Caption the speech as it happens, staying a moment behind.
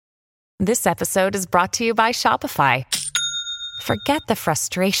This episode is brought to you by Shopify. Forget the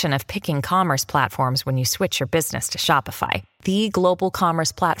frustration of picking commerce platforms when you switch your business to Shopify, the global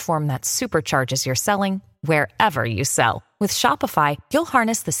commerce platform that supercharges your selling wherever you sell. With Shopify, you'll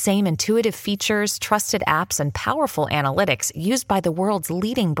harness the same intuitive features, trusted apps, and powerful analytics used by the world's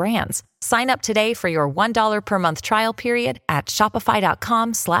leading brands. Sign up today for your $1 per month trial period at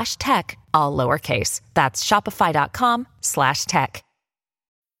shopify.com/tech, all lowercase. That's shopify.com/tech.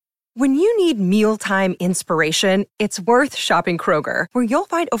 When you need mealtime inspiration, it's worth shopping Kroger, where you'll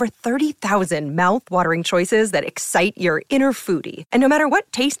find over 30,000 mouth-watering choices that excite your inner foodie. And no matter what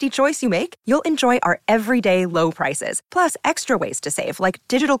tasty choice you make, you'll enjoy our everyday low prices, plus extra ways to save, like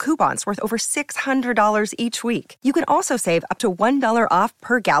digital coupons worth over $600 each week. You can also save up to $1 off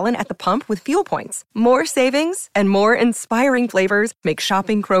per gallon at the pump with fuel points. More savings and more inspiring flavors make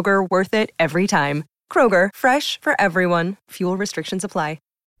shopping Kroger worth it every time. Kroger, fresh for everyone. Fuel restrictions apply.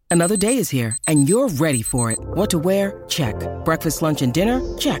 Another day is here, and you're ready for it. What to wear? Check. Breakfast, lunch, and dinner?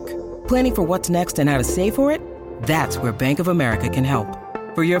 Check. Planning for what's next and how to save for it? That's where Bank of America can help.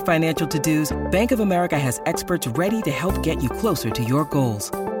 For your financial to-dos, Bank of America has experts ready to help get you closer to your goals.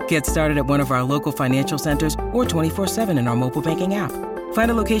 Get started at one of our local financial centers or 24/7 in our mobile banking app.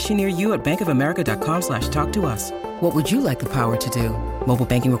 Find a location near you at bankofamerica.com/talktous. What would you like the power to do? Mobile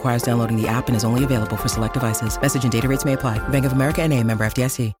banking requires downloading the app and is only available for select devices. Message and data rates may apply. Bank of America N.A., member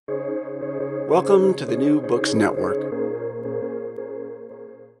FDIC. Welcome to the New Books Network.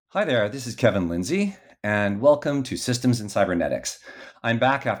 Hi there, this is Kevin Lindsay, and welcome to Systems in Cybernetics. I'm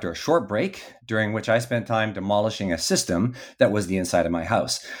back after a short break, during which I spent time demolishing a system that was the inside of my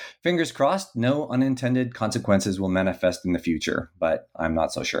house. Fingers crossed, no unintended consequences will manifest in the future, but I'm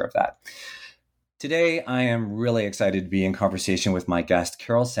not so sure of that. Today, I am really excited to be in conversation with my guest,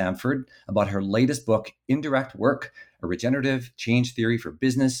 Carol Sanford, about her latest book, Indirect Work, a regenerative change theory for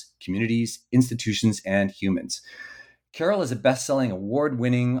business, communities, institutions, and humans. Carol is a best-selling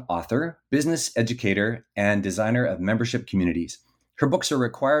award-winning author, business educator, and designer of membership communities. Her books are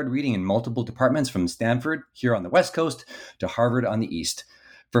required reading in multiple departments from Stanford here on the West Coast to Harvard on the East.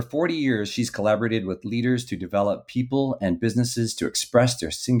 For 40 years, she's collaborated with leaders to develop people and businesses to express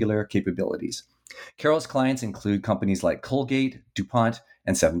their singular capabilities. Carol's clients include companies like Colgate, DuPont,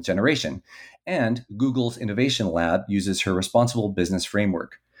 and Seventh Generation, and Google's Innovation Lab uses her responsible business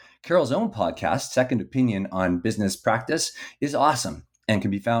framework. Carol's own podcast, Second Opinion on Business Practice, is awesome and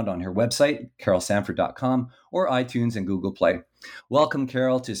can be found on her website, carolsanford.com, or iTunes and Google Play. Welcome,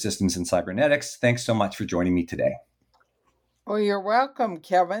 Carol, to Systems in Cybernetics. Thanks so much for joining me today. Well, you're welcome,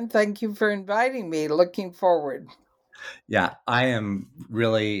 Kevin. Thank you for inviting me. Looking forward. Yeah, I am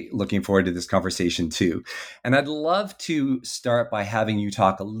really looking forward to this conversation too. And I'd love to start by having you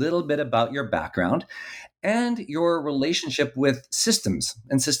talk a little bit about your background and your relationship with systems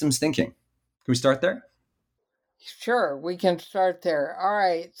and systems thinking. Can we start there? Sure, we can start there. All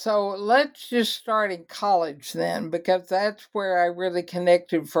right, so let's just start in college then, because that's where I really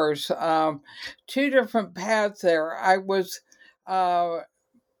connected first. Two different paths there. I was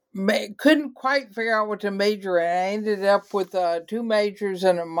couldn't quite figure out what to major in. I ended up with two majors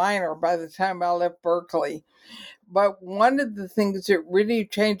and a minor by the time I left Berkeley. But one of the things that really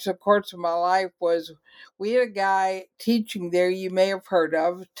changed the course of my life was we had a guy teaching there you may have heard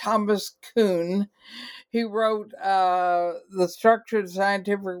of, Thomas Kuhn. He wrote The Structure of the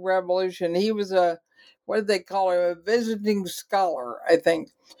Scientific Revolution. He was what did they call him? A visiting scholar, I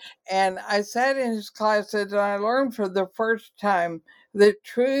think. And I sat in his class and I learned for the first time that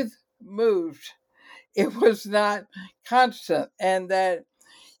truth moved. It was not constant, and that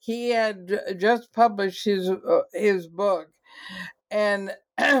he had just published his book, and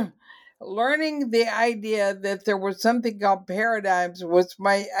learning the idea that there was something called paradigms was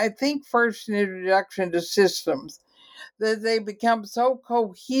my, I think, first introduction to systems, that they become so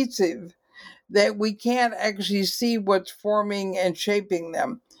cohesive that we can't actually see what's forming and shaping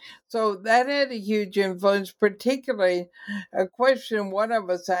them. So that had a huge influence, particularly a question one of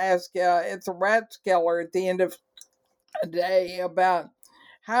us asked at the Rathskeller at the end of the day about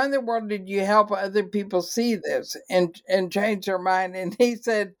how in the world did you help other people see this and change their mind? And he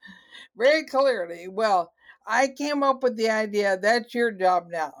said very clearly, well, I came up with the idea, that's your job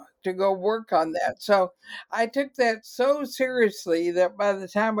now, to go work on that. So I took that so seriously that by the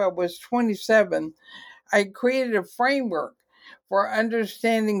time I was 27, I created a framework for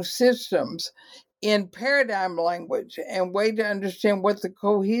understanding systems in paradigm language and way to understand what the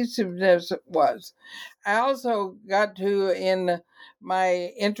cohesiveness was. I also got to, in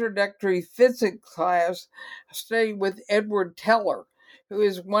my introductory physics class, study with Edward Teller, who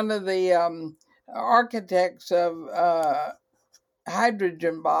is one of the architects of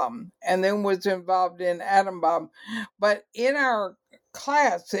hydrogen bomb and then was involved in atom bomb. But in our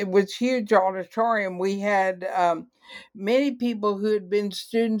class, it was huge auditorium. We had many people who had been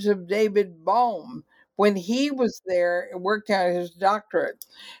students of David Bohm when he was there working on his doctorate.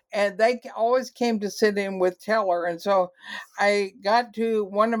 And they always came to sit in with Teller. And so I got to,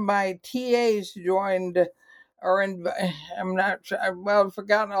 one of my TAs joined, or in, I'm not sure, I've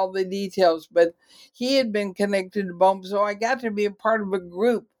forgotten all the details, but he had been connected to Bohm. So I got to be a part of a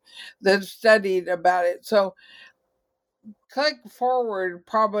group that studied about it. So click forward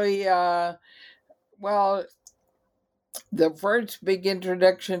probably, well, the first big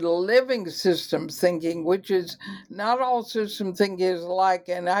introduction to living systems thinking, which is not all system thinking is alike.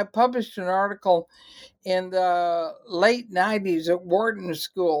 And I published an article in the late 90s at Wharton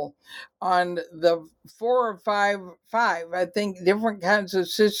School on the 4 or 5, I think, different kinds of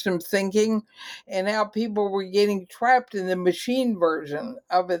system thinking and how people were getting trapped in the machine version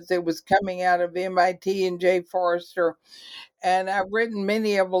of it that was coming out of MIT and Jay Forrester. And I've written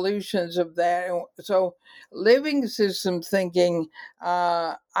many evolutions of that. So, living system thinking,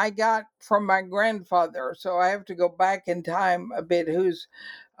 I got from my grandfather. So I have to go back in time a bit, who's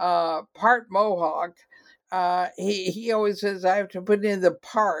part Mohawk. He always says I have to put in the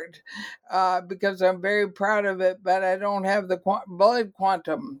part because I'm very proud of it, but I don't have the blood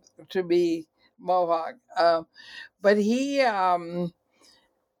quantum to be Mohawk. But he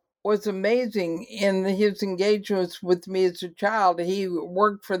was amazing in his engagements with me as a child. He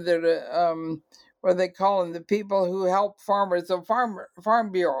worked for the what they call them, the people who help farmers, the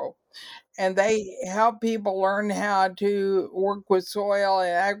farm bureau, and they help people learn how to work with soil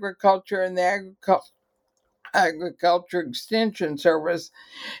and agriculture and the agriculture extension service.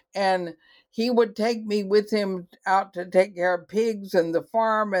 And he would take me with him out to take care of pigs and the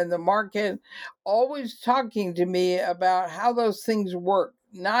farm and the market, always talking to me about how those things work.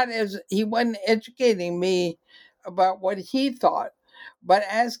 Not as he wasn't educating me about what he thought, but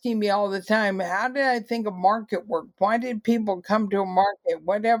asking me all the time, how did I think a market work? Why did people come to a market?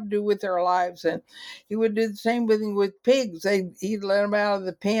 What did it have to do with their lives? And he would do the same thing with pigs. He'd let them out of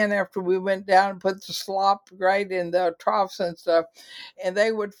the pen after we went down and put the slop right in the troughs and stuff. And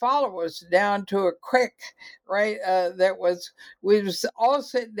they would follow us down to a creek, right? We would all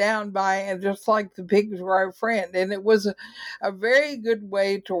sit down by, and just like the pigs were our friend. And it was a very good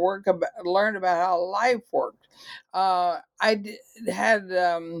way to learn about how life worked. Had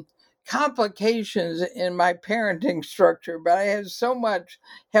complications in my parenting structure, but I had so much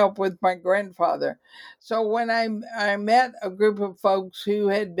help with my grandfather. So when I met a group of folks who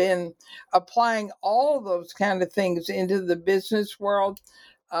had been applying all those kind of things into the business world,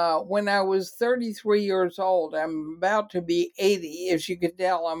 when I was 33 years old, I'm about to be 80. As you could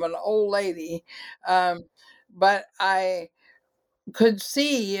tell, I'm an old lady. But I could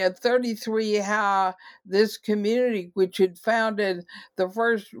see at 33 how this community, which had founded the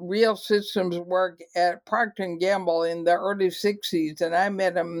first real systems work at Procter & Gamble in the early 60s, and I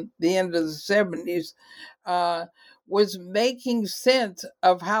met him the end of the 70s, was making sense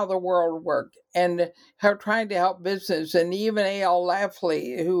of how the world worked and how trying to help business. And even A.L.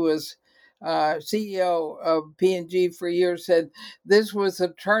 Lafley, who was CEO of P&G for years, said this was a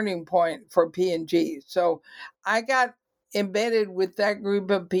turning point for P&G. So I got embedded with that group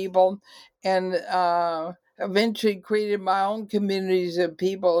of people and eventually created my own communities of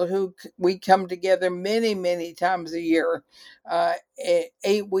people who we come together many, many times a year,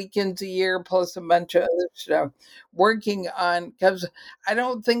 8 weekends a year, plus a bunch of other stuff, working on, because I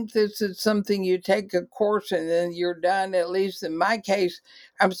don't think this is something you take a course and then you're done. At least in my case,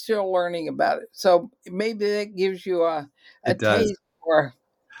 I'm still learning about it. So maybe that gives you a taste for.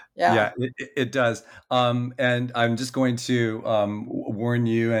 Yeah, it does. And I'm just going to warn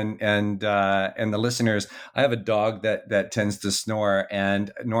you and the listeners. I have a dog that tends to snore,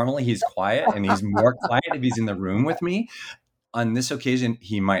 and normally he's quiet, and he's more quiet if he's in the room with me. On this occasion,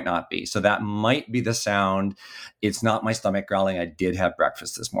 he might not be. So that might be the sound. It's not my stomach growling. I did have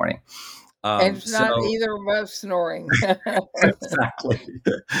breakfast this morning. It's not either of us snoring. Exactly.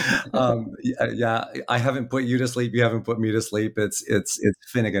 Yeah, I haven't put you to sleep. You haven't put me to sleep. It's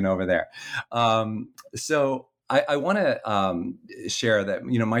Finnegan over there. So I want to share that,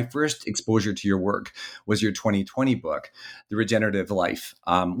 my first exposure to your work was your 2020 book, The Regenerative Life,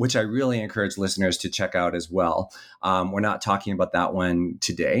 which I really encourage listeners to check out as well. We're not talking about that one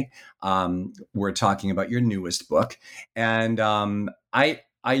today. We're talking about your newest book. And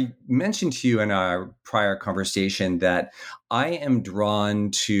I mentioned to you in our prior conversation that I am drawn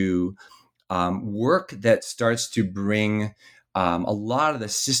to work that starts to bring a lot of the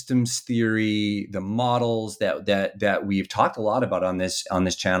systems theory, the models that we've talked a lot about on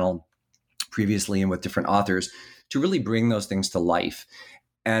this channel previously and with different authors, to really bring those things to life.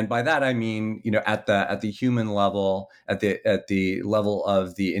 And by that I mean, at the human level, at the level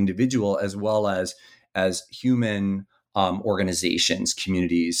of the individual, as well as human organizations,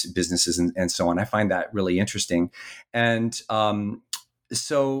 communities, businesses, and so on. I find that really interesting. And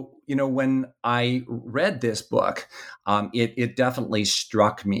so, when I read this book, it definitely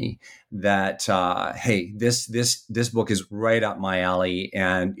struck me that, hey, this book is right up my alley,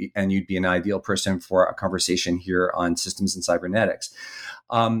 and you'd be an ideal person for a conversation here on systems and cybernetics.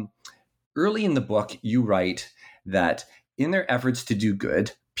 Early in the book, you write that in their efforts to do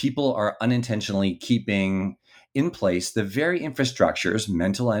good, people are unintentionally keeping in place the very infrastructures,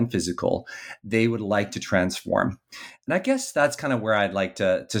 mental and physical, they would like to transform. And I guess that's kind of where I'd like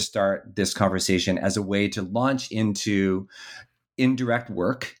to start this conversation, as a way to launch into indirect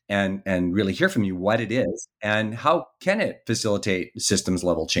work and really hear from you what it is and how can it facilitate systems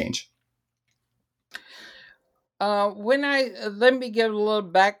level change. Let me give a little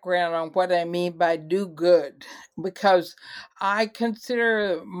background on what I mean by do good, because I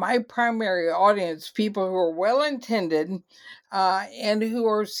consider my primary audience people who are well intended and who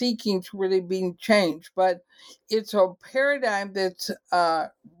are seeking to really be changed. But it's a paradigm that's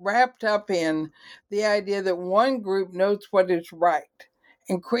wrapped up in the idea that one group knows what is right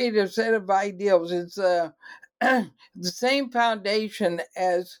and create a set of ideals. It's the same foundation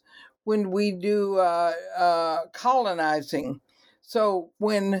as when we do colonizing. So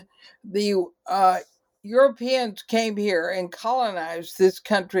when the Europeans came here and colonized this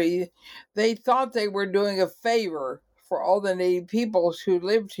country, they thought they were doing a favor for all the native peoples who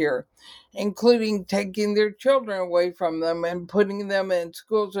lived here, including taking their children away from them and putting them in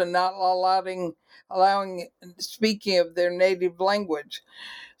schools and not allowing speaking of their native language.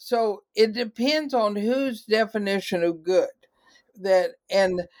 So it depends on whose definition of good.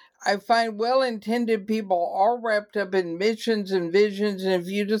 And I find well-intended people are wrapped up in missions and visions, and if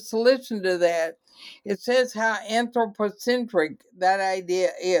you just listen to that, it says how anthropocentric that idea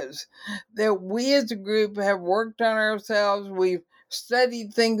is. That we as a group have worked on ourselves, we've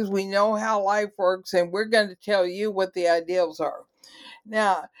studied things, we know how life works, and we're going to tell you what the ideals are.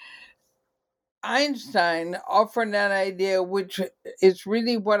 Now, Einstein offered that idea, which is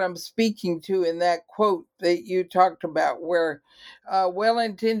really what I'm speaking to in that quote that you talked about, where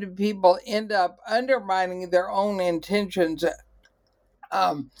well-intended people end up undermining their own intentions.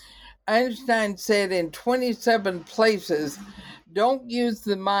 Einstein said in 27 places, don't use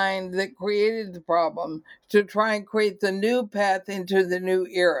the mind that created the problem to try and create the new path into the new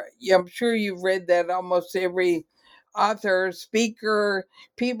era. I'm sure you've read that. Almost every author, speaker,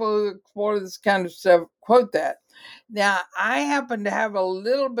 people who explore this kind of stuff quote that. Now, I happen to have a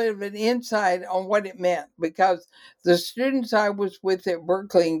little bit of an insight on what it meant, because the students I was with at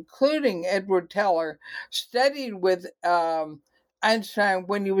Berkeley, including Edward Teller, studied with Einstein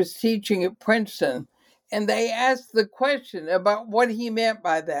when he was teaching at Princeton. And they asked the question about what he meant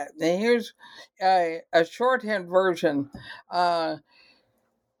by that. Now, here's a shorthand version.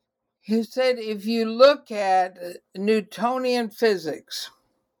 He said, if you look at Newtonian physics,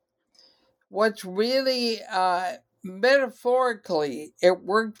 what's really metaphorically at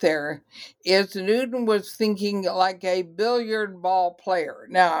work there is Newton was thinking like a billiard ball player.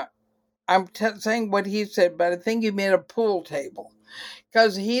 Now, I'm saying what he said, but I think he meant a pool table,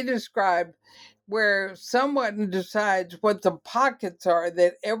 because he described where someone decides what the pockets are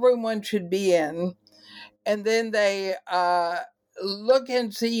that everyone should be in, and then they look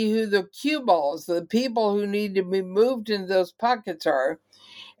and see who the cue balls, the people who need to be moved in those pockets are,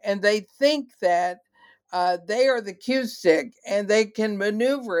 and they think that they are the cue stick and they can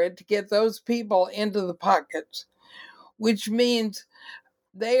maneuver it to get those people into the pockets, which means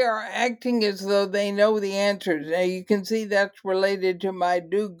they are acting as though they know the answers. Now, you can see that's related to my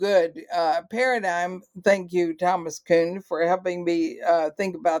do-good paradigm. Thank you, Thomas Kuhn, for helping me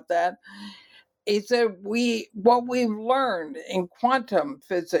think about that. He said what we've learned in quantum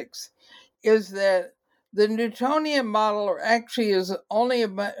physics is that the Newtonian model actually is only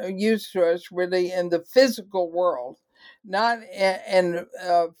used to us really in the physical world, not in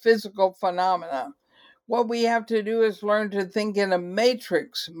physical phenomena. What we have to do is learn to think in a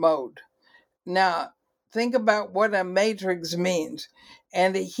matrix mode. Now, think about what a matrix means.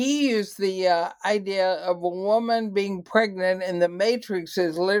 And he used the idea of a woman being pregnant, and the matrix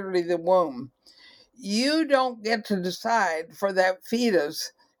is literally the womb. You don't get to decide for that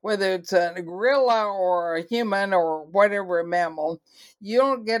fetus whether it's a gorilla or a human or whatever mammal, you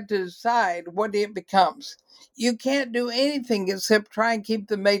don't get to decide what it becomes. You can't do anything except try and keep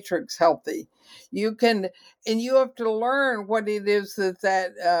the matrix healthy. You can, and you have to learn what it is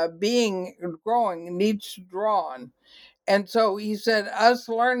that being growing needs to draw on. And so he said, us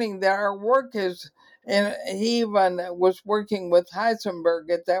learning that our work is, and he even was working with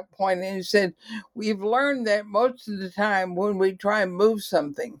Heisenberg at that point, and he said, we've learned that most of the time when we try and move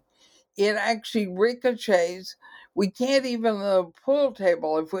something, it actually ricochets. We can't even the pool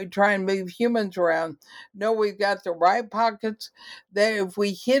table, if we try and move humans around, know we've got the right pockets, that if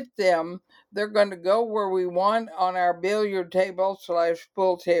we hit them, they're going to go where we want on our billiard table /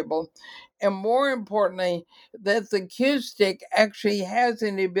 pool table. And more importantly, that the cue stick actually has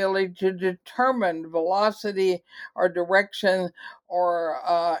an ability to determine velocity or direction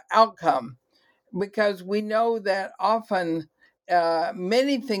or outcome, because we know that often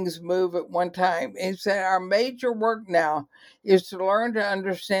many things move at one time. It's that our major work now is to learn to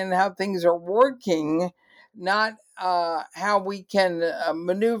understand how things are working, not how we can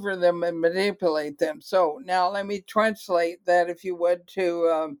maneuver them and manipulate them. So now let me translate that, if you would,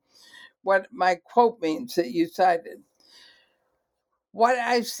 to what my quote means that you cited. What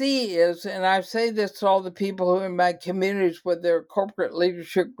I see is, and I say this to all the people who are in my communities with their corporate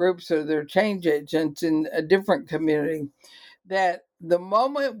leadership groups or their change agents in a different community, that the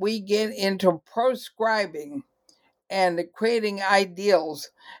moment we get into proscribing and creating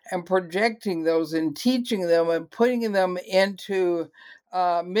ideals and projecting those and teaching them and putting them into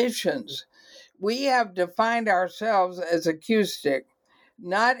missions, we have defined ourselves as a cue stick,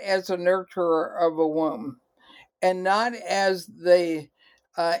 not as a nurturer of a womb, and not as the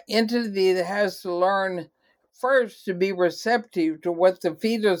entity that has to learn first to be receptive to what the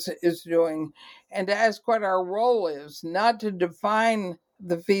fetus is doing and to ask what our role is, not to define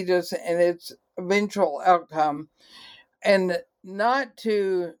the fetus and its eventual outcome, and not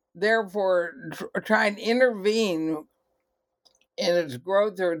to therefore try and intervene in its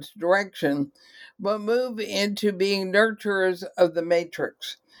growth or its direction, but move into being nurturers of the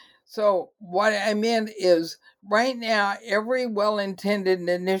matrix. So, what I meant is, right now, every well intended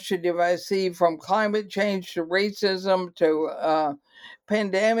initiative I see, from climate change to racism to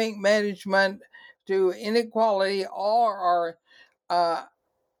pandemic management to inequality, all are uh,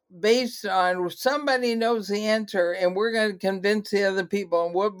 based on somebody knows the answer and we're going to convince the other people,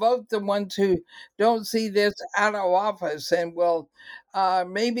 and we'll vote the ones who don't see this out of office, and we'll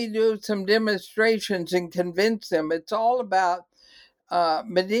maybe do some demonstrations and convince them. It's all about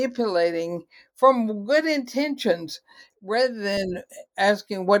manipulating from good intentions rather than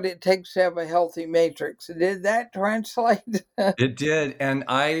asking what it takes to have a healthy matrix. Did that translate? It did, and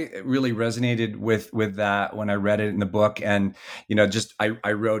I really resonated with that when I read it in the book. And just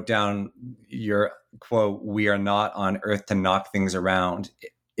I wrote down your quote: "We are not on Earth to knock things around."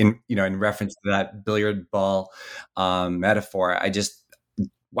 In reference to that billiard ball metaphor.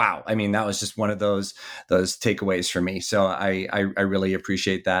 Wow. I mean, that was just one of those takeaways for me. So I really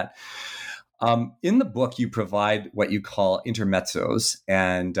appreciate that. In the book, you provide what you call intermezzos,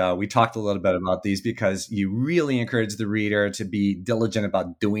 and we talked a little bit about these because you really encourage the reader to be diligent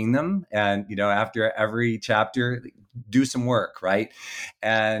about doing them. And after every chapter, do some work, right?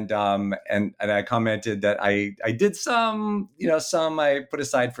 And I commented that I did some, some I put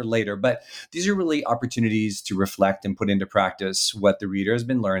aside for later, but these are really opportunities to reflect and put into practice what the reader has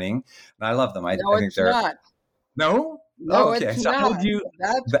been learning, and I love them. I No, think it's they're not. no. No, Oh, okay. it's So not. how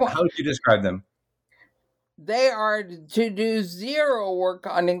would you describe them? They are to do zero work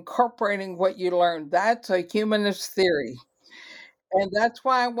on incorporating what you learned. That's a humanist theory. And that's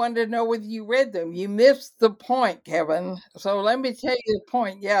why I wanted to know whether you read them. You missed the point, Kevin. So let me tell you the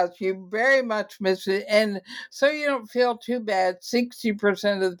point. Yes, you very much missed it. And so you don't feel too bad,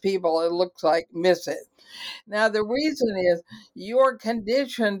 60% of the people, it looks like, miss it. Now, the reason is you're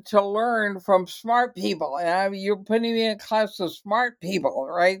conditioned to learn from smart people. And you're putting me in a class of smart people,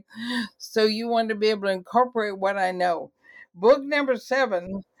 right? So you want to be able to incorporate what I know. Book number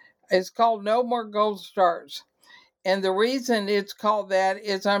 7 is called No More Gold Stars. And the reason it's called that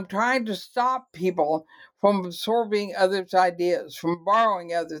is I'm trying to stop people from absorbing others' ideas, from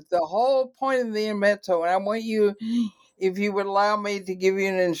borrowing others. The whole point of the intermezzo, and I want you, if you would allow me to give you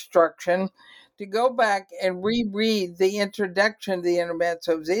an instruction, to go back and reread the introduction to the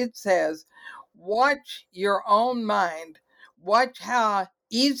intermezzos. It says, watch your own mind. Watch how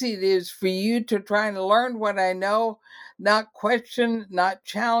easy it is for you to try and learn what I know, not question, not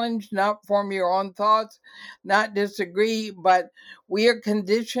challenge, not form your own thoughts, not disagree, but we are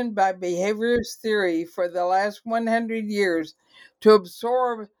conditioned by behaviorist theory for the last 100 years to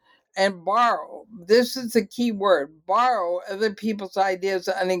absorb and borrow. This is the key word, borrow other people's ideas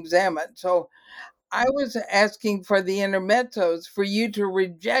unexamined. So I was asking for the intermezzos for you to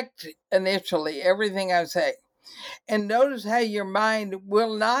reject initially everything I say. And notice how your mind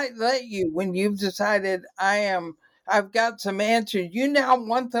will not let you when you've decided I've got some answers. You now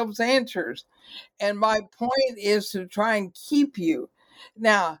want those answers. And my point is to try and keep you.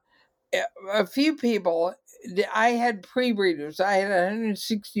 Now, a few people, I had pre-readers. I had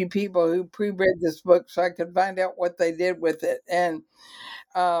 160 people who pre-read this book so I could find out what they did with it. And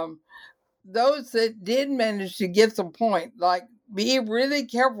those that did manage to get the point, like, be really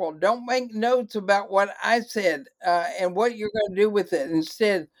careful. Don't make notes about what I said and what you're going to do with it.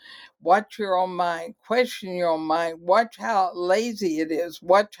 Instead, watch your own mind, question your own mind, watch how lazy it is,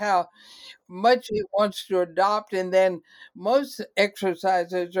 watch how much it wants to adopt. And then most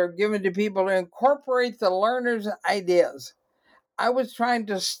exercises are given to people to incorporate the learner's ideas. I was trying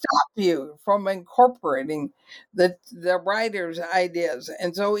to stop you from incorporating the writer's ideas.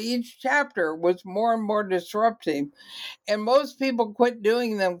 And so each chapter was more and more disruptive. And most people quit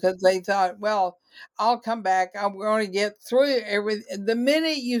doing them because they thought, well, I'll come back. I'm going to get through everything. The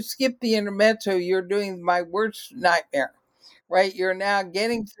minute you skip the intermezzo, you're doing my worst nightmare, right? You're now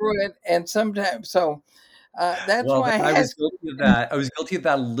getting through it. And sometimes, so that's Well, why I was guilty of that. I was guilty of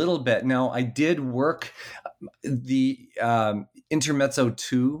that a little bit. Now, I did work the Intermezzo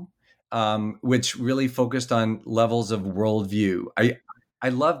 2, which really focused on levels of worldview. I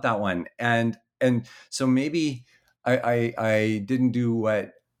loved that one, and so maybe I didn't do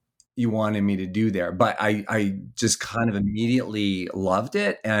what you wanted me to do there, but I just kind of immediately loved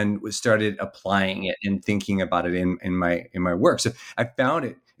it and started applying it and thinking about it in my work. So I found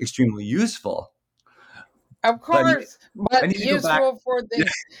it extremely useful. Of course, I need to go back. useful for the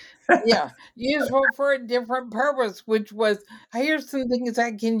useful for a different purpose, which was, here's some things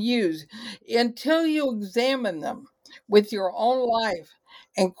I can use until you examine them with your own life.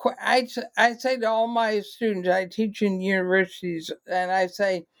 And I say to all my students, I teach in universities, and I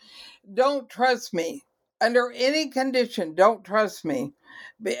say, don't trust me under any condition. Don't trust me.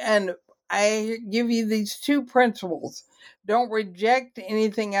 And I give you these two principles. Don't reject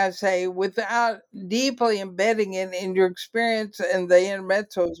anything I say without deeply embedding it in your experience, and the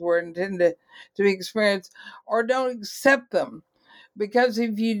intermezzos were intended to be experienced, or don't accept them. Because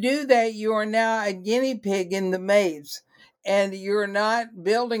if you do that, you are now a guinea pig in the maze, and you're not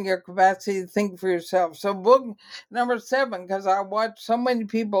building your capacity to think for yourself. So book number 7, because I watch so many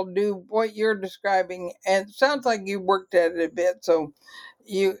people do what you're describing, and it sounds like you worked at it a bit. So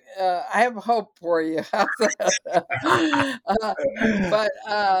I have hope for you. But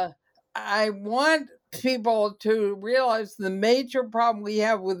I want people to realize the major problem we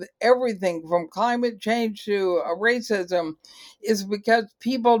have with everything from climate change to racism is because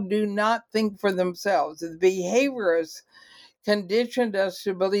people do not think for themselves. The behaviorists conditioned us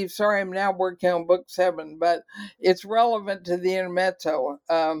to believe, sorry, I'm now working on book 7, but it's relevant to the intermezzo.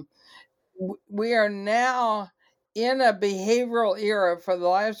 We are now in a behavioral era for the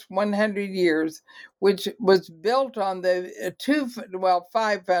last 100 years, which was built on the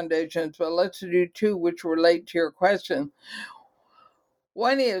 5 foundations, but let's do 2 which relate to your question.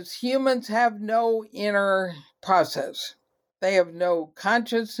 One is humans have no inner process. They have no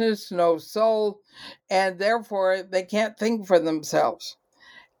consciousness, no soul, and therefore they can't think for themselves.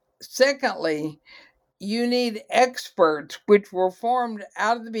 Secondly, you need experts, which were formed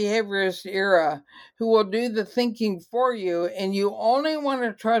out of the behaviorist era, who will do the thinking for you. And you only want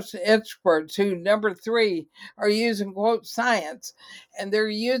to trust experts who, number 3, are using, quote, science. And they're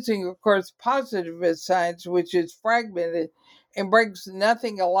using, of course, positivist science, which is fragmented and brings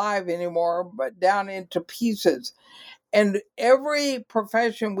nothing alive anymore, but down into pieces. And every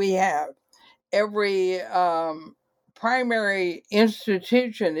profession we have, every primary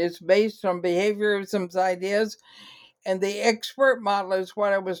institution is based on behaviorism's ideas, and the expert model is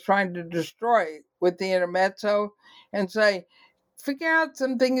what I was trying to destroy with the intermezzo, and say, figure out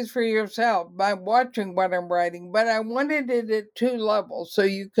some things for yourself by watching what I'm writing. But I wanted it at 2 levels, so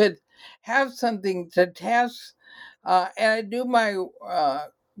you could have something to test. And I do my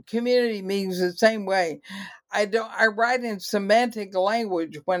community meetings the same way. I write in semantic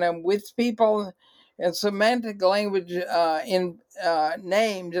language when I'm with people, and semantic language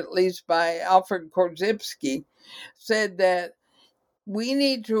named at least by Alfred Korzybski said that we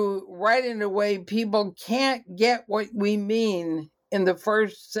need to write in a way people can't get what we mean in the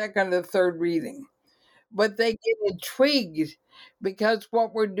first, second, or third reading. but they get intrigued because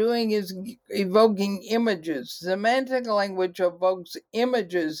what we're doing is evoking images. Semantic language evokes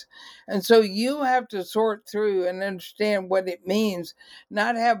images. And so you have to sort through and understand what it means,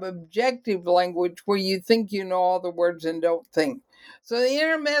 not have objective language where you think you know all the words and don't think. So the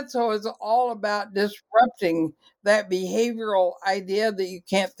intermezzo is all about disrupting that behavioral idea that you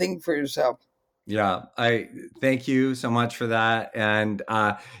can't think for yourself. Yeah, I thank you so much for that. And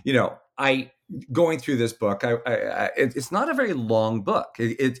I going through this book, it's not a very long book.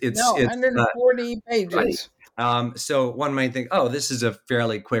 It's No, 140 right. pages. So one might think, oh, this is a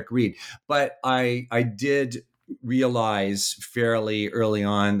fairly quick read, but I did realize fairly early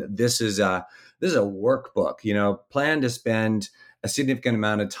on this is a workbook. Plan to spend a significant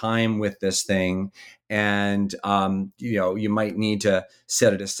amount of time with this thing, and you might need to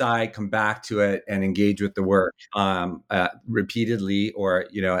set it aside, come back to it, and engage with the work repeatedly, or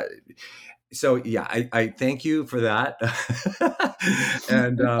so yeah, I thank you for that.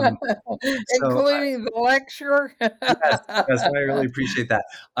 And including the lecture. Yes, I really appreciate that.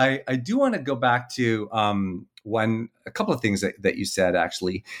 I do want to go back to a couple of things that you said,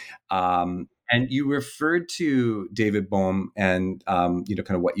 actually. And you referred to David Bohm and kind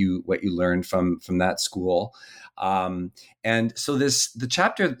of what you learned from that school. And so the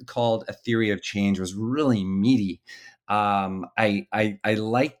chapter called "A Theory of Change" was really meaty. I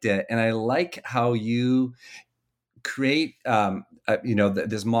liked it, and I like how you create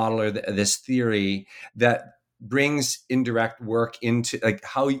this model or this theory that brings indirect work into, like,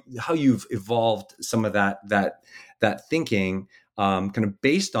 how you've evolved some of that thinking, kind of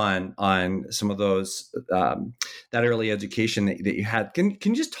based on some of those that early education that you had. Can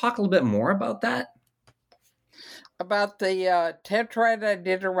you just talk a little bit more about that? About the tetrad I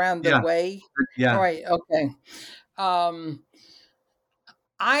did around the way? Yeah. All right, okay.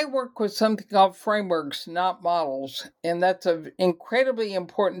 I work with something called frameworks, not models. And that's an incredibly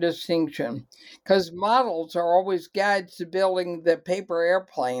important distinction, because models are always guides to building the paper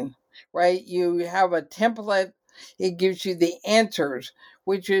airplane, right? You have a template, it gives you the answers,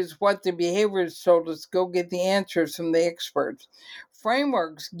 which is what the behaviorists told us, go get the answers from the experts.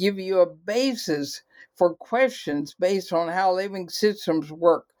 Frameworks give you a basis for questions based on how living systems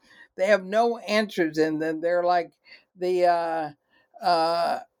work. They have no answers in them. They're like the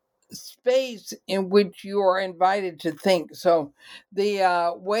space in which you are invited to think. So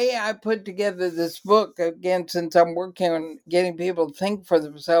the way I put together this book, again, since I'm working on getting people to think for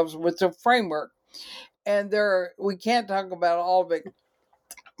themselves, was a framework. And we can't talk about all of it,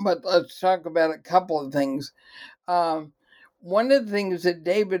 but let's talk about a couple of things. One of the things that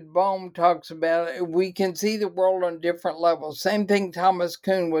David Bohm talks about, we can see the world on different levels. Same thing Thomas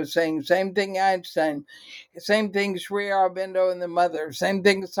Kuhn was saying, same thing Einstein, same thing Sri Aurobindo and the Mother, same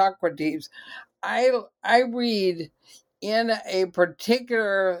thing Socrates. I read in a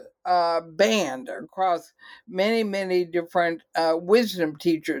particular band across many different wisdom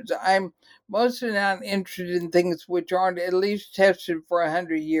teachers. I'm mostly not interested in things which aren't at least tested for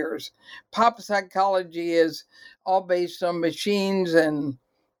 100 years. Pop psychology is all based on machines and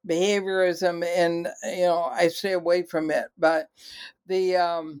behaviorism, and I stay away from it. But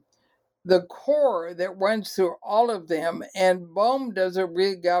the core that runs through all of them, and Bohm does a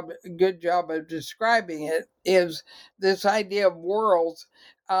really good job of describing it, is this idea of worlds.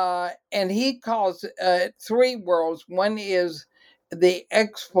 And he calls three worlds. One is the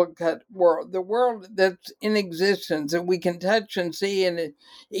explicate world, the world that's in existence that we can touch and see, and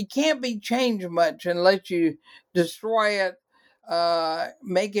it can't be changed much unless you destroy it,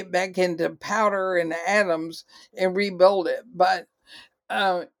 make it back into powder and atoms, and rebuild it. But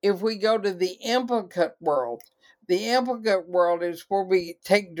if we go to the implicate world is where we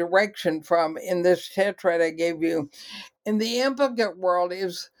take direction from in this tetrad I gave you. And the implicate world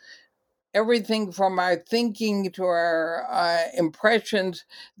is everything from our thinking to our impressions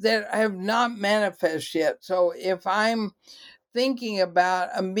that have not manifest yet. So if I'm thinking about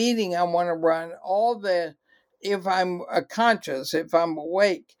a meeting I want to run, if I'm conscious, if I'm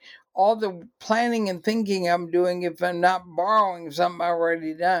awake, all the planning and thinking I'm doing, if I'm not borrowing something I've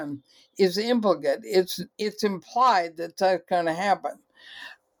already done, is implicate. It's implied that that's going to happen.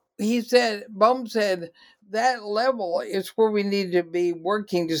 Bohm said, that level is where we need to be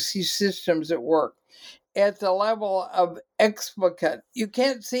working to see systems at work. At the level of explicate, you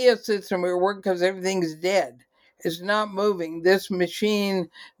can't see a system at work because everything's dead. It's not moving. This machine,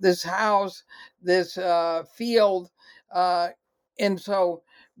 this house, this field. And so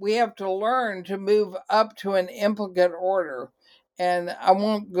we have to learn to move up to an implicate order. And I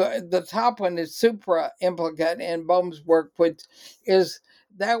won't go, the top one is supra implicate in Bohm's work, which is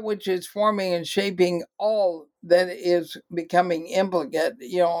that which is forming and shaping all that is becoming implicate.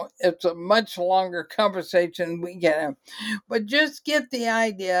 It's a much longer conversation we can have, but just get the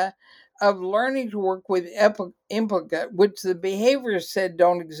idea of learning to work with implicate, which the behaviorists said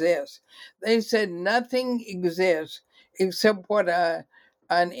don't exist. They said nothing exists except what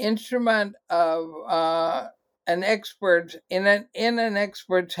an instrument of an expert in an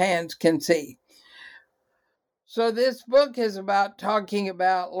expert's hands can see. So this book is about talking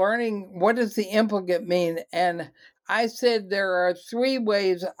about learning what does the implicate mean, and I said there are 3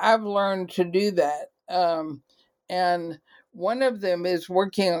 ways I've learned to do that, and one of them is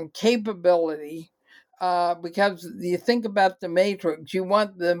working on capability, because you think about the matrix, you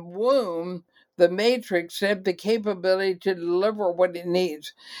want the womb, the matrix, to have the capability to deliver what it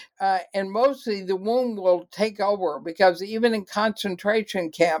needs. And mostly the womb will take over, because even in concentration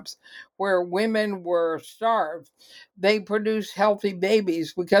camps where women were starved, they produce healthy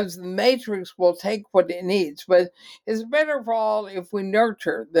babies because the matrix will take what it needs. But it's better for all if we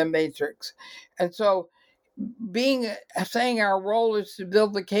nurture the matrix. And so saying our role is to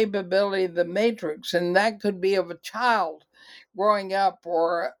build the capability of the matrix, and that could be of a child growing up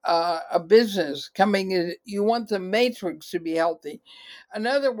or a business coming in. You want the matrix to be healthy.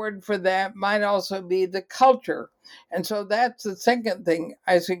 Another word for that might also be the culture. And so that's the second thing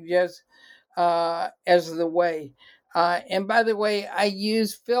I suggest as the way. And by the way, I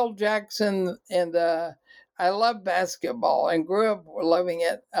use Phil Jackson, and I love basketball and grew up loving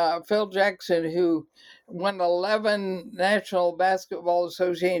it. Phil Jackson, who won 11 National Basketball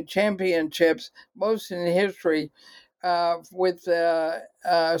Association championships, most in history, with the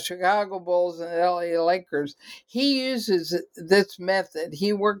Chicago Bulls and the LA Lakers. He uses this method.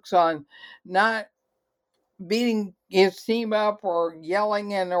 He works on not beating his team up or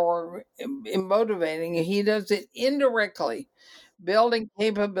yelling or motivating. He does it indirectly, building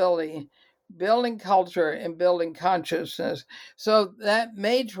capability, building culture, and building consciousness. So that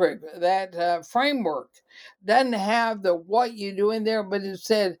matrix, that framework, doesn't have the what you do in there, but it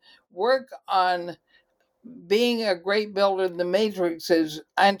said work on being a great builder of the matrix, as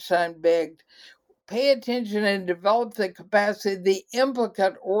Einstein begged. Pay attention and develop the capacity, the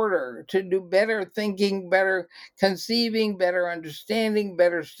implicate order, to do better thinking, better conceiving, better understanding,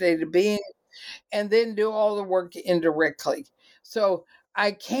 better state of being, and then do all the work indirectly. So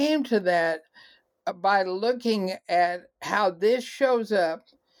I came to that by looking at how this shows up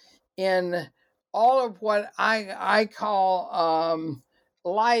in all of what I call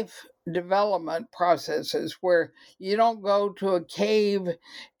life development processes, where you don't go to a cave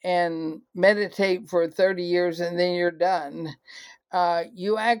and meditate for 30 years and then you're done.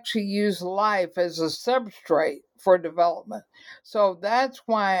 You actually use life as a substrate for development. So that's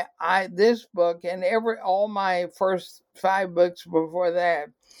why this book and all my first 5 books before that,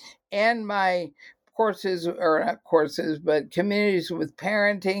 and my courses, or not courses, but communities with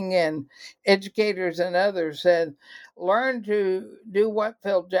parenting and educators and others, said, learn to do what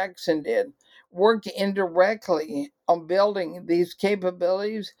Phil Jackson did, work indirectly on building these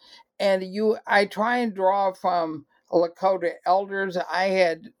capabilities. And I try and draw from Lakota elders. I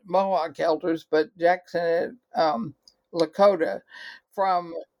had Mohawk elders, but Jackson had Lakota,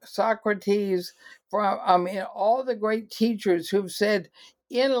 from Socrates, from all the great teachers who've said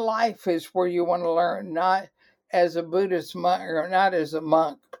in life is where you want to learn, not as a Buddhist monk or not as a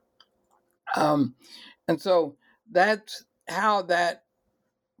monk. And so that's how that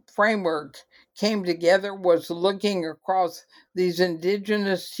framework came together, was looking across these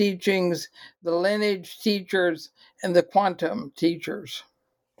indigenous teachings, the lineage teachers, and the quantum teachers.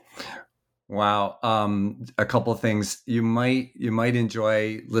 Wow. A couple of things. You might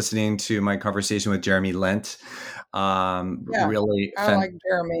enjoy listening to my conversation with Jeremy Lent. Really, I like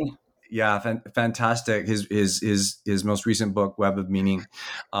Jeremy. Yeah, fantastic. His most recent book, Web of Meaning,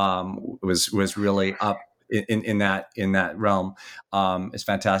 was really up in that realm. It's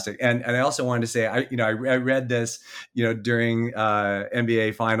fantastic. And I also wanted to say, I read this, during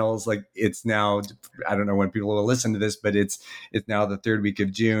NBA finals. Like, it's now, I don't know when people will listen to this, but it's now the 3rd week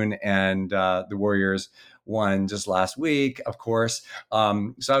of June, and the Warriors won just last week, of course.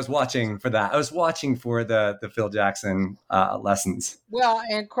 So I was watching for that. I was watching for the Phil Jackson lessons. Well,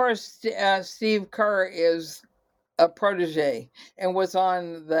 and of course, Steve Kerr is a protege and was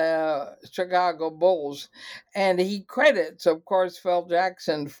on the Chicago Bulls, and he credits, of course, Phil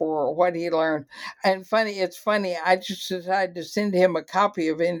Jackson for what he learned. And it's funny, I just decided to send him a copy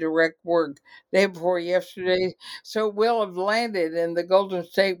of Indirect Work day before yesterday, so it will have landed in the Golden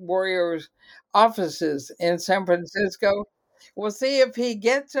State Warriors offices in San Francisco. We'll see if he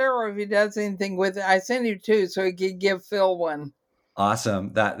gets it or if he does anything with it. I sent him 2 so he could give Phil one.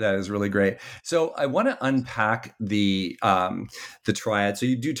 Awesome. That is really great. So I want to unpack the triad. So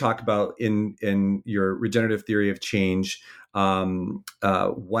you do talk about in your regenerative theory of change. One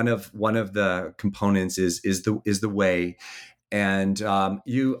of the components is the way, and I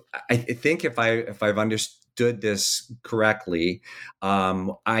think if I've understood this correctly,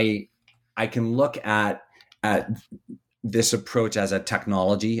 I can look at this approach as a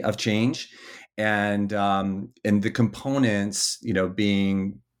technology of change, and the components,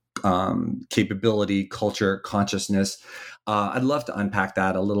 being capability, culture, consciousness. I'd love to unpack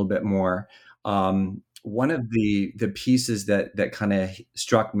that a little bit more. One of the pieces that kind of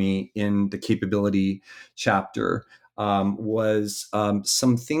struck me in the capability chapter was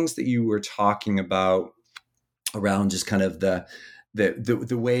some things that you were talking about around just kind of the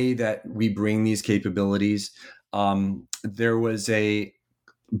way that we bring these capabilities. There was a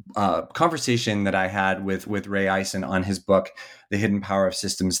conversation that I had with Ray Eisen on his book, The Hidden Power of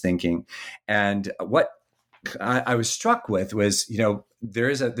Systems Thinking, and what I was struck with was,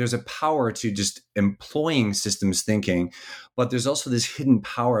 there's a power to just employing systems thinking, but there's also this hidden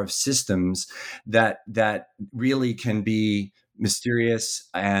power of systems that really can be mysterious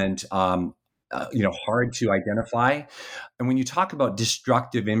and hard to identify. And when you talk about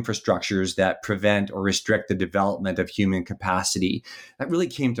destructive infrastructures that prevent or restrict the development of human capacity, that really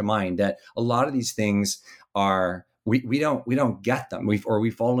came to mind, that a lot of these things are we don't get them. We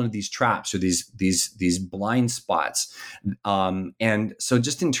fall into these traps or these blind spots. And so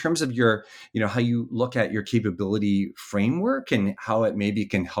just in terms of your, how you look at your capability framework and how it maybe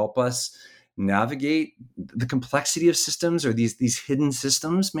can help us navigate the complexity of systems or these hidden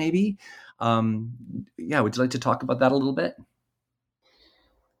systems, maybe. Would you like to talk about that a little bit?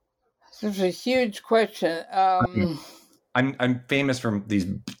 This is a huge question. I'm famous for these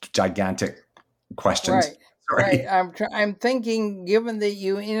gigantic questions. Right. Sorry. Right. I'm thinking, given that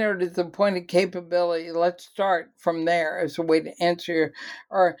you entered at the point of capability, let's start from there as a way to answer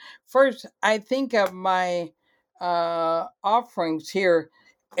or first, I think of my offerings here.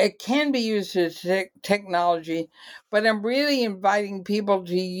 It can be used as technology, but I'm really inviting people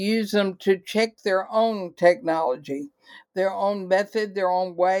to use them to check their own technology, their own method, their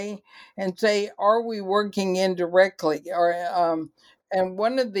own way, and say, are we working indirectly? And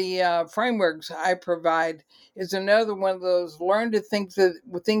one of the frameworks I provide is another one of those learn to think that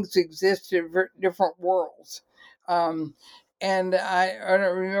things exist in different worlds. And I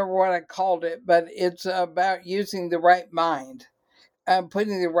don't remember what I called it, but it's about using the right mind.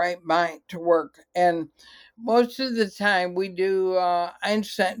 Putting the right mind to work. And most of the time we do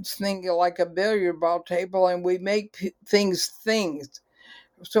Einstein's thing like a billiard ball table, and we make things.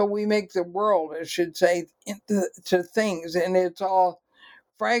 So we make the world, I should say, into things, and it's all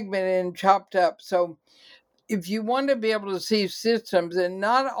fragmented and chopped up. So if you want to be able to see systems, and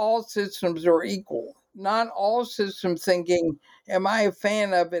not all systems are equal, not all system thinking am I a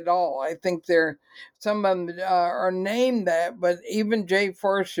fan of it all. I think some of them are named that, but even Jay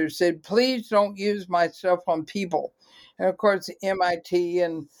Forster said, please don't use my stuff on people. And of course, MIT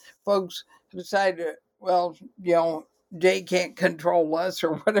and folks decided, well, Jay can't control us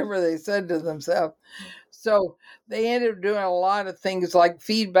or whatever they said to themselves. So they ended up doing a lot of things like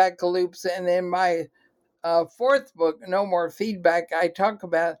feedback loops. And in my fourth book, No More Feedback, I talk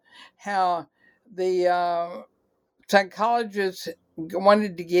about how the psychologists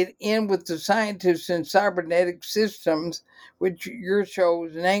wanted to get in with the scientists in cybernetic systems, which your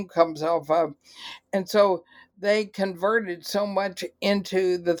show's name comes off of. And so they converted so much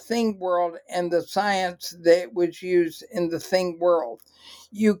into the thing world and the science that was used in the thing world.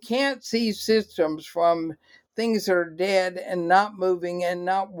 You can't see systems from things that are dead and not moving and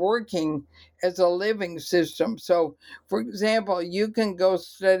not working as a living system. So, for example, you can go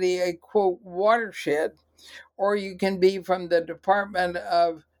study a quote watershed, or you can be from the Department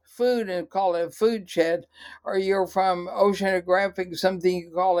of Food and call it a food shed, or you're from oceanographic, something you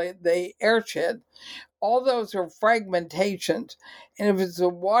call it the airshed. All those are fragmentations. And if it's a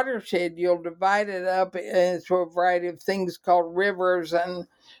watershed, you'll divide it up into a variety of things called rivers and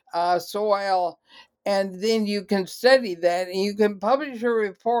soil. And then you can study that and you can publish a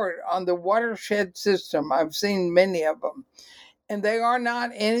report on the watershed system. I've seen many of them. And they are not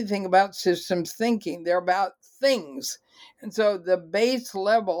anything about systems thinking, they're about things. And so the base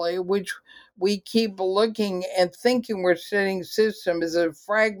level at which we keep looking and thinking we're studying system is a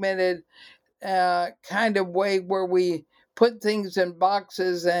fragmented kind of way where we put things in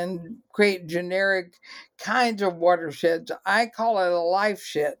boxes and create generic kinds of watersheds. I call it a life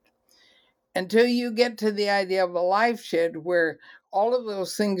shed. Until you get to the idea of a life shed where all of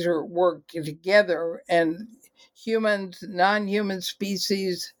those things are working together, and humans, non-human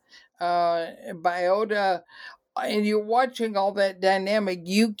species, biota, and you're watching all that dynamic.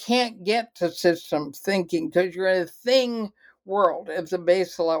 You can't get to systems thinking because you're in a thing world at the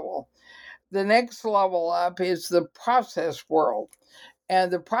base level. The next level up is the process world. And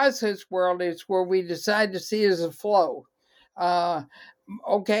the process world is where we decide to see as a flow. Uh,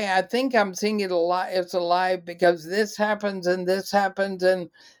 okay, I think I'm seeing it alive. It's alive because this happens and this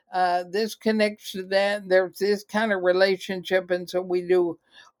connects to that. There's this kind of relationship, and so we do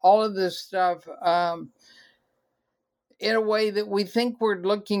all of this stuff. In a way that we think we're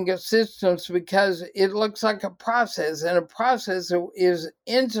looking at systems because it looks like a process, and a process is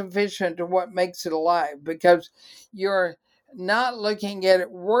insufficient to what makes it alive because you're not looking at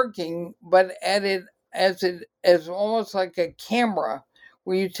it working, but at it as almost like a camera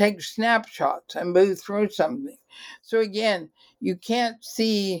where you take snapshots and move through something. So again, you can't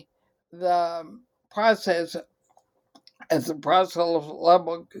see the process at the process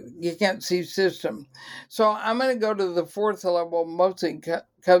level. You can't see system. So I'm going to go to the fourth level mostly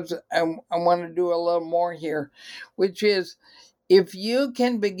because I want to do a little more here, which is if you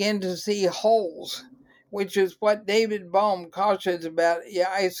can begin to see wholes, which is what David Bohm cautions about. Yeah,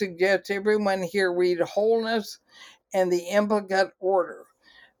 I suggest everyone here read Wholeness and the Implicate Order.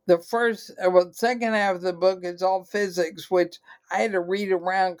 The second half of the book is all physics, which I had to read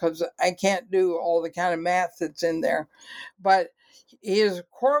around because I can't do all the kind of math that's in there. But his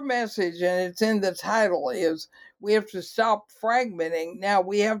core message, and it's in the title, is we have to stop fragmenting. Now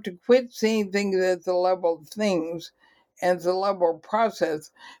we have to quit seeing things at the level of things and the level of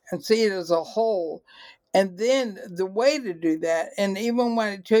process and see it as a whole. And then the way to do that, and even when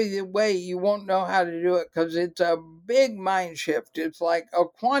I tell you the way, you won't know how to do it because it's a big mind shift. It's like a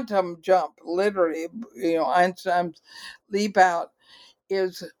quantum jump, literally. Einstein's leap out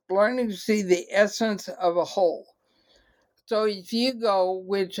is learning to see the essence of a whole. So if you go,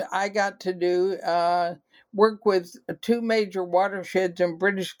 which I got to do, work with two major watersheds in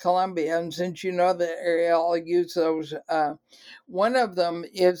British Columbia, and since you know the area, I'll use those. One of them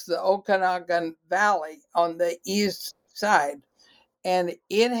is the Okanagan Valley on the east side. And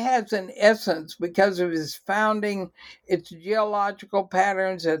it has an essence because of its founding, its geological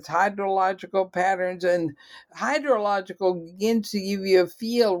patterns, its hydrological patterns, and hydrological begins to give you a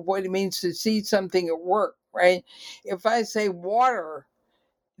feel of what it means to see something at work, right? If I say water,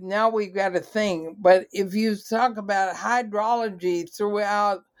 now we've got a thing. But if you talk about hydrology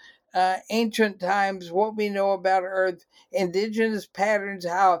throughout ancient times, what we know about Earth, indigenous patterns,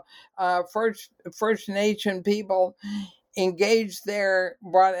 how First Nation people engaged there,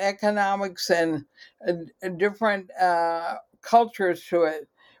 brought economics and different cultures to it.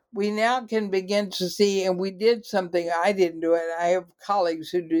 We now can begin to see, and we did something, I didn't do it, I have colleagues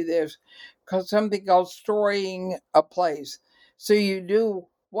who do this, something called storying a place. So you do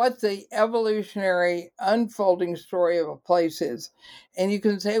what the evolutionary unfolding story of a place is. And you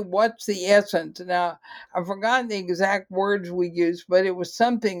can say, what's the essence? Now, I've forgotten the exact words we used, but it was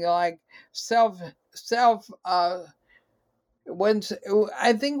something like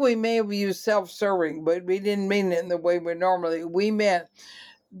I think we may have used self-serving, but we didn't mean it in the way we meant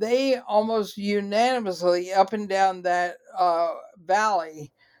they almost unanimously up and down that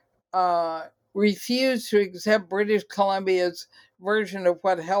valley refused to accept British Columbia's version of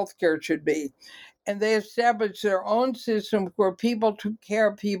what healthcare should be. And they established their own system where people took care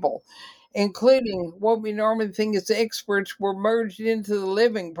of people, including what we normally think as experts were merged into the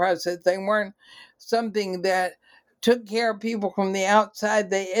living process. They weren't something that took care of people from the outside.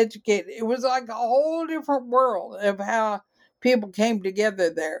 They educated. It was like a whole different world of how people came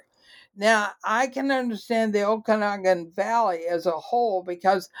together there. Now, I can understand the Okanagan Valley as a whole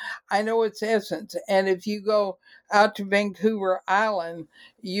because I know its essence. And if you go out to Vancouver Island,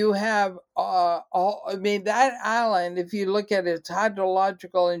 you have, that island, if you look at its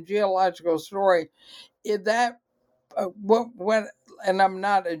hydrological and geological story, and I'm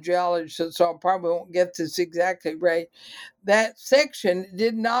not a geologist, so I probably won't get this exactly right. That section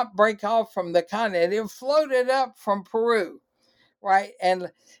did not break off from the continent. It floated up from Peru, right?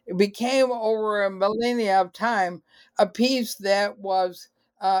 And it became over a millennia of time a piece that was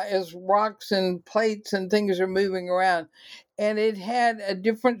as rocks and plates and things are moving around. And it had a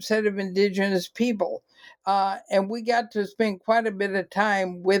different set of indigenous people. And we got to spend quite a bit of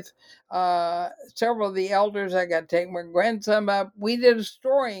time with several of the elders. I got to take my grandson up. We did a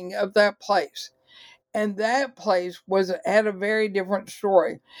storying of that place. And that place had a very different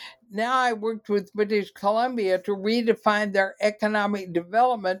story. Now I worked with British Columbia to redefine their economic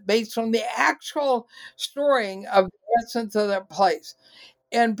development based on the actual storying of the essence of that place.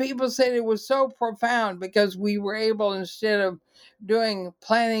 And people said it was so profound because we were able, instead of doing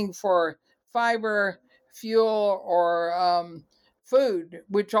planning for fiber, fuel, or food,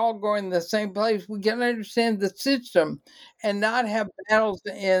 which all go in the same place, we can understand the system and not have battles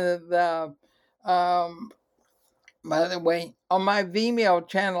in the by the way, on my Vimeo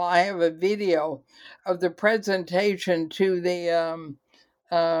channel, I have a video of the presentation to the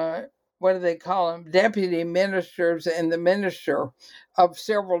uh, what do they call them? Deputy ministers and the minister of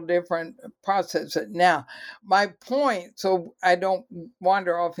several different processes. Now, my point, so I don't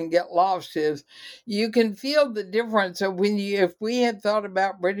wander off and get lost, is you can feel the difference of if we had thought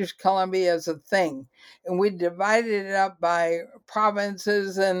about British Columbia as a thing, and we divided it up by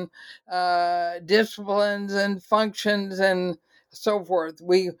provinces and disciplines and functions and so forth.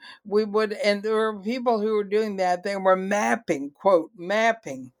 We would, and there were people who were doing that. They were mapping, quote,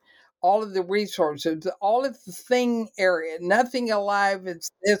 mapping all of the resources, all of the thing area, nothing alive,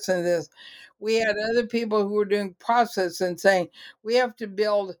 it's this and this. We had other people who were doing process and saying, we have to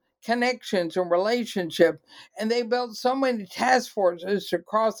build connections and relationship. And they built so many task forces to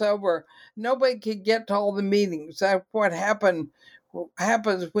cross over. Nobody could get to all the meetings. That's what happens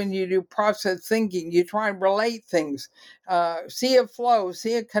when you do process thinking. You try and relate things, see a flow,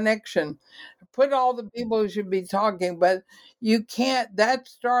 see a connection, put all the people who should be talking, but you can't.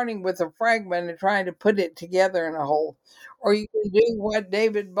 That's starting with a fragment and trying to put it together in a whole. Or you can do what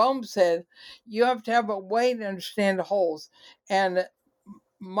David Bohm said, you have to have a way to understand wholes. And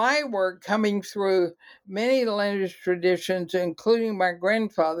my work, coming through many lineage traditions, including my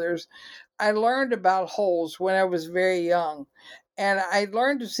grandfather's, I learned about wholes when I was very young. And I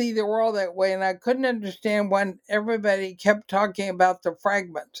learned to see the world that way, and I couldn't understand when everybody kept talking about the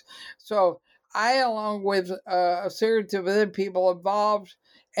fragments. So I, along with a series of other people, evolved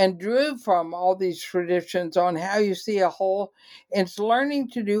and drew from all these traditions on how you see a whole. It's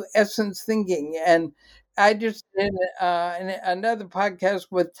learning to do essence thinking. And I just did another podcast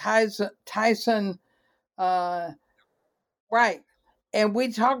with Tyson uh, right. And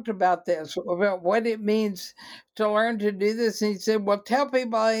we talked about this, about what it means to learn to do this. And he said, well, tell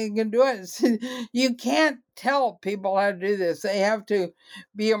people how you can do it. I said, you can't tell people how to do this. They have to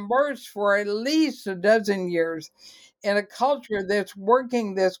be immersed for at least a dozen years in a culture that's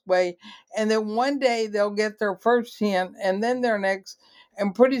working this way. And then one day they'll get their first hint and then their next.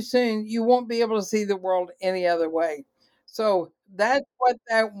 And pretty soon you won't be able to see the world any other way. So that's what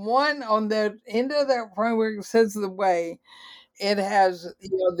that one on the end of that framework says, the way. It has,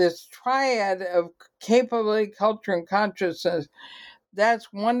 this triad of capability, culture, and consciousness.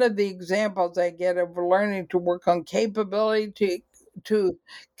 That's one of the examples I get of learning to work on capability to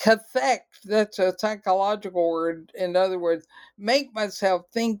cathect. That's a psychological word. In other words, make myself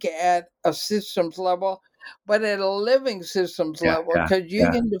think at a systems level, but at a living systems Yeah, level, yeah, because you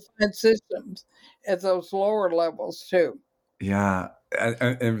yeah. can define systems at those lower levels too. Yeah,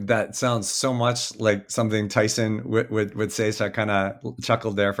 and that sounds so much like something Tyson would say. So I kind of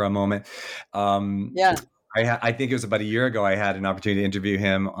chuckled there for a moment. Yeah. I think it was about a year ago I had an opportunity to interview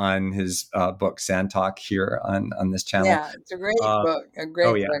him on his book Sand Talk here on this channel. Yeah, it's a great book. A great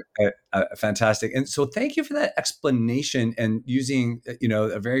Oh yeah, book. fantastic. And so thank you for that explanation and using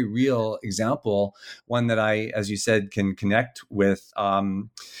a very real example, one that I, as you said, can connect with.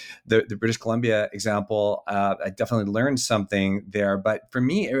 The British Columbia example, I definitely learned something there. But for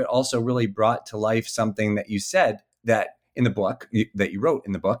me, it also really brought to life something that you said that in the book that you wrote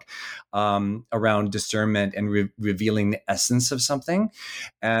in the book around discernment and revealing the essence of something.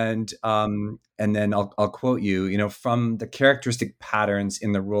 And then I'll quote you, from the characteristic patterns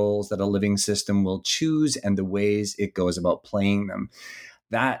in the roles that a living system will choose and the ways it goes about playing them.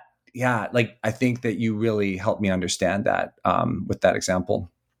 That, yeah, like I think that you really helped me understand that with that example.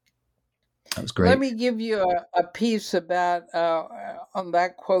 That was great. Let me give you a piece about on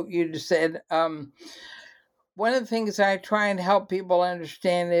that quote you just said. One of the things I try and help people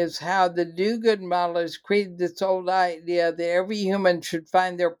understand is how the do-good model has created this old idea that every human should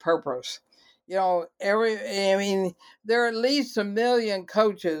find their purpose. There are at least 1 million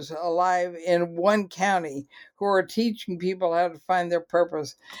coaches alive in one county who are teaching people how to find their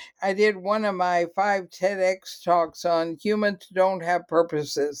purpose. I did one of my 5 TEDx talks on humans don't have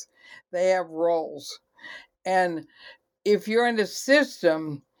purposes. They have roles. And if you're in a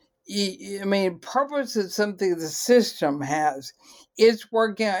system, purpose is something the system has. It's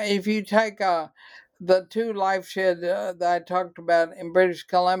working. If you take the 2 life shed that I talked about in British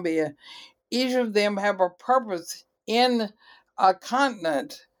Columbia, each of them have a purpose in a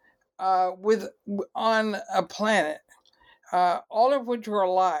continent on a planet, all of which are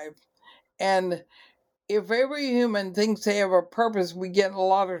alive. And if every human thinks they have a purpose, we get in a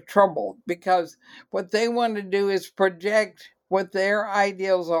lot of trouble, because what they want to do is project what their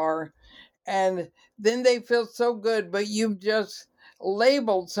ideals are, and then they feel so good, but you've just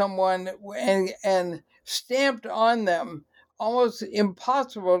labeled someone and stamped on them, almost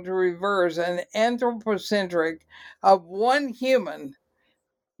impossible to reverse, an anthropocentric of one human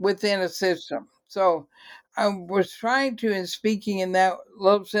within a system. So I was trying to, in speaking in that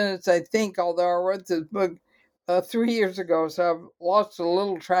little sentence, I think, although I wrote this book 3 years ago, so I've lost a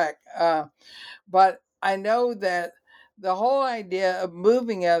little track. But I know that the whole idea of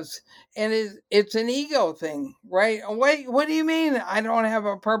moving us, and it's an ego thing, right? Wait, what do you mean I don't have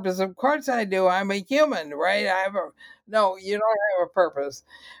a purpose? Of course I do. I'm a human, right? No, you don't have a purpose.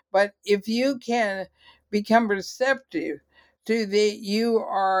 But if you can become receptive to you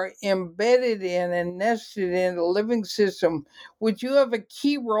are embedded in and nested in a living system, which you have a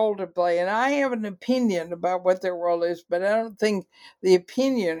key role to play. And I have an opinion about what their role is, but I don't think the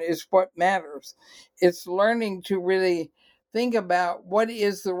opinion is what matters. It's learning to really think about what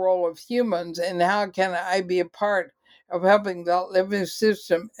is the role of humans and how can I be a part of helping that living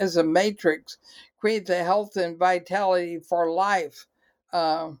system as a matrix create the health and vitality for life.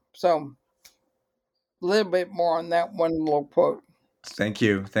 So a little bit more on that one little quote. Thank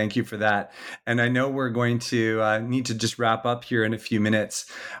you. Thank you for that. And I know we're going to need to just wrap up here in a few minutes.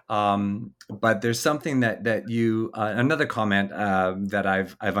 But there's something that you, another comment that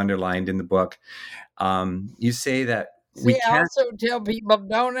I've underlined in the book. You say that we I also tell people,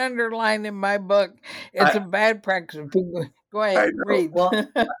 don't underline in my book. It's a bad practice. Go ahead, read. Well,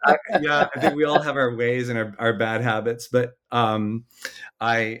 I think we all have our ways and our bad habits, but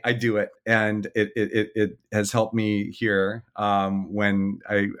I do it, and it has helped me here when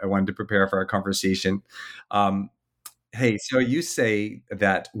I wanted to prepare for our conversation. Hey, so you say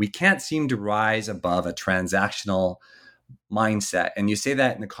that we can't seem to rise above a transactional mindset, and you say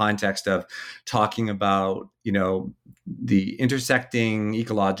that in the context of talking about, the intersecting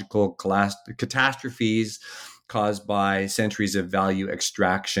ecological catastrophes caused by centuries of value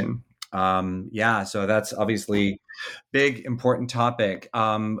extraction. So that's obviously big, important topic.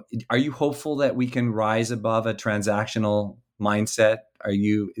 Are you hopeful that we can rise above a transactional mindset?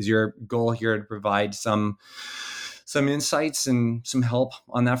 Is your goal here to provide some insights and some help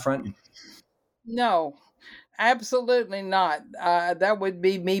on that front? No, absolutely not. That would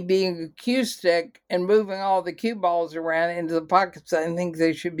be me being a cue stick and moving all the cue balls around into the pockets I think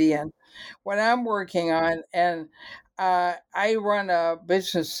they should be in. What I'm working on, and I run a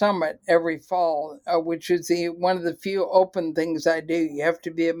business summit every fall, which is one of the few open things I do. You have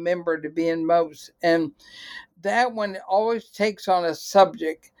to be a member to be in most. And that one always takes on a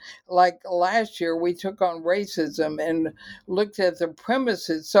subject. Like last year, we took on racism and looked at the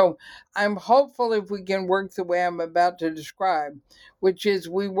premises. So I'm hopeful if we can work the way I'm about to describe, which is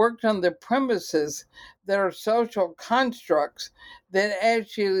we worked on the premises that are social constructs that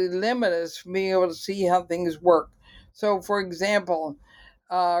actually limit us from being able to see how things work. So, for example,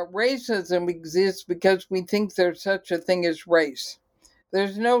 racism exists because we think there's such a thing as race.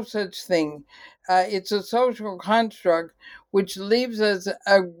 There's no such thing. It's a social construct which leaves us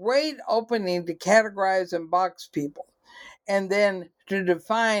a great opening to categorize and box people, and then to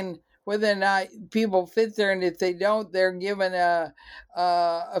define whether or not people fit there, and if they don't, they're given a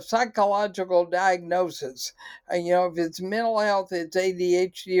psychological diagnosis. If it's mental health, it's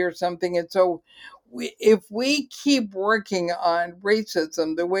ADHD or something. And so, if we keep working on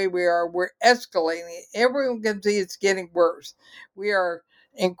racism the way we are, we're escalating. Everyone can see it's getting worse. We are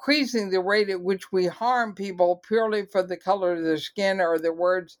increasing the rate at which we harm people purely for the color of their skin or their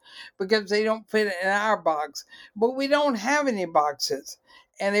words because they don't fit in our box. But we don't have any boxes.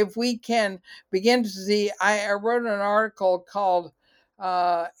 And if we can begin to see, I wrote an article called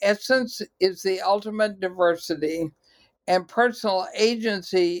Essence is the Ultimate Diversity and Personal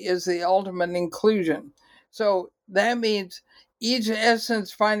Agency is the Ultimate Inclusion. So that means each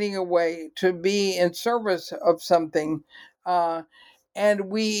essence finding a way to be in service of something. And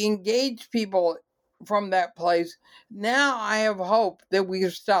we engage people from that place. Now I have hope that we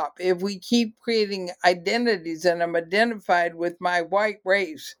stop. If we keep creating identities and I'm identified with my white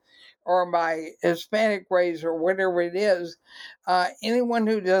race or my Hispanic race or whatever it is, anyone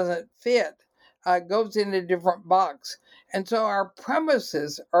who doesn't fit goes in a different box. And so our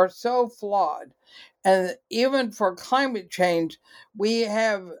premises are so flawed. And even for climate change, we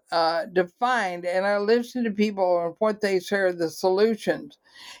have defined, and I listen to people and what they say are the solutions.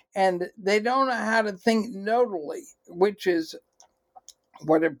 and they don't know how to think nodally, which is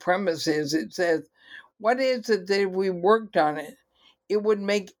what a premise is. It says, what is it that if we worked on it, it would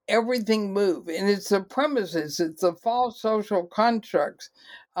make everything move? And it's the premises, it's the false social constructs,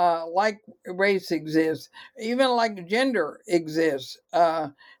 like race exists, even like gender exists.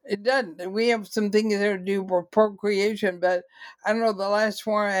 It doesn't. We have some things that do with procreation, but I don't know, the last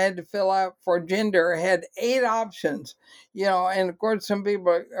form I had to fill out for gender had 8 options, and of course some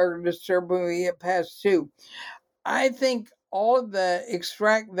people are disturbed when we get past 2. I think all of the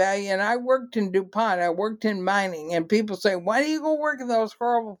extract value, and I worked in DuPont, I worked in mining, and people say, why do you go work in those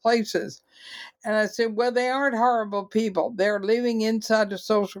horrible places? And I said, well, they aren't horrible people. They're living inside the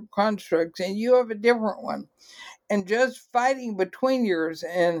social constructs, and you have a different one. And just fighting between yours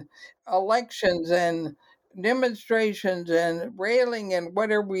and elections and demonstrations and railing and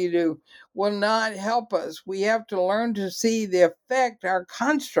whatever we do will not help us. We have to learn to see the effect our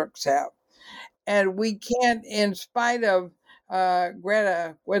constructs have. And we can't, in spite of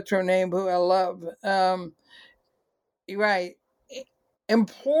Greta, what's her name, who I love, right,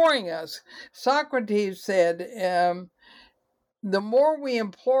 imploring us. Socrates said, the more we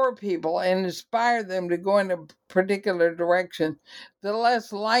implore people and inspire them to go in a particular direction, the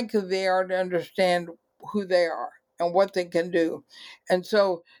less likely they are to understand who they are and what they can do. And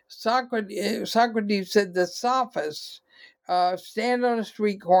so Socrates said the sophists stand on a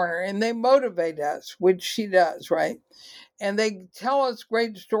street corner and they motivate us, which she does, right? And they tell us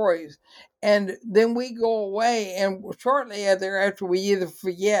great stories. And then we go away, and shortly after we either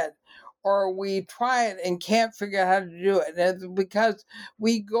forget or we try it and can't figure out how to do it. And it's because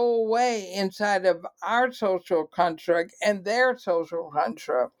we go away inside of our social construct and their social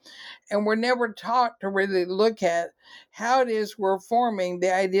construct. And we're never taught to really look at how it is we're forming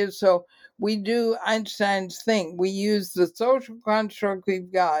the ideas. So we do Einstein's thing. We use the social construct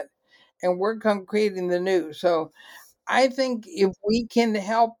we've got and work on creating the new. So I think if we can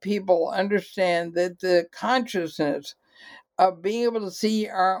help people understand that the consciousness of being able to see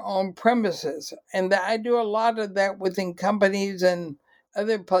our own premises, and that I do a lot of that within companies and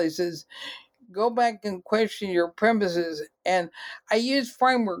other places, go back and question your premises. And I use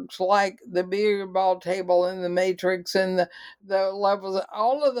frameworks like the billiard ball table and the matrix and the levels.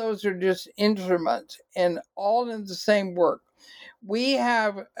 All of those are just instruments and all in the same work. We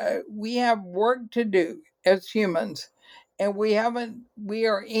have work to do as humans, and we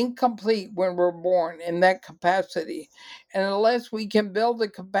are incomplete when we're born in that capacity. And unless we can build the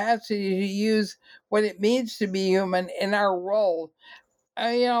capacity to use what it means to be human in our role,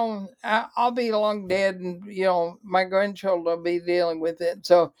 I'll be long dead, and my grandchildren will be dealing with it.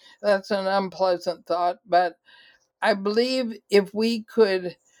 So that's an unpleasant thought. But I believe if we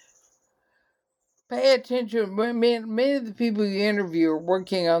could pay attention, many of the people you interview are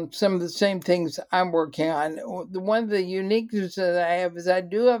working on some of the same things I'm working on. One of the uniqueness that I have is I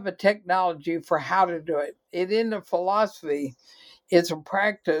do have a technology for how to do it. It isn't a philosophy. It's a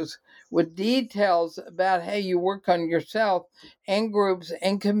practice with details about how you work on yourself and groups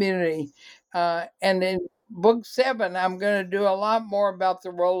and community. And in book 7, I'm going to do a lot more about the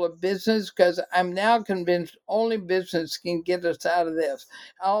role of business, because I'm now convinced only business can get us out of this.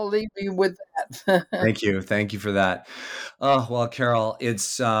 I'll leave you with that. Thank you. Thank you for that. Oh, well, Carol,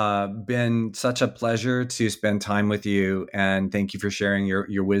 it's been such a pleasure to spend time with you, and thank you for sharing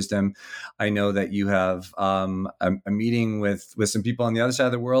your wisdom. I know that you have a meeting with some people on the other side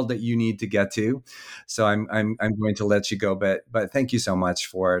of the world that you need to get to, so I'm going to let you go. But thank you so much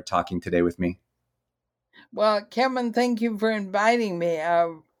for talking today with me. Well, Kevin, thank you for inviting me.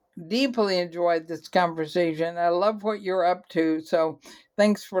 I've deeply enjoyed this conversation. I love what you're up to, so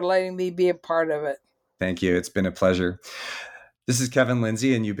thanks for letting me be a part of it. Thank you. It's been a pleasure. This is Kevin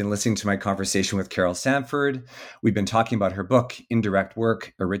Lindsay, and you've been listening to my conversation with Carol Sanford. We've been talking about her book, Indirect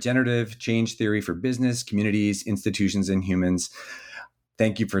Work, A Regenerative Change Theory for Business, Communities, Institutions, and Humans.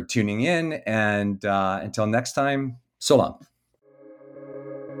 Thank you for tuning in, and until next time, so long.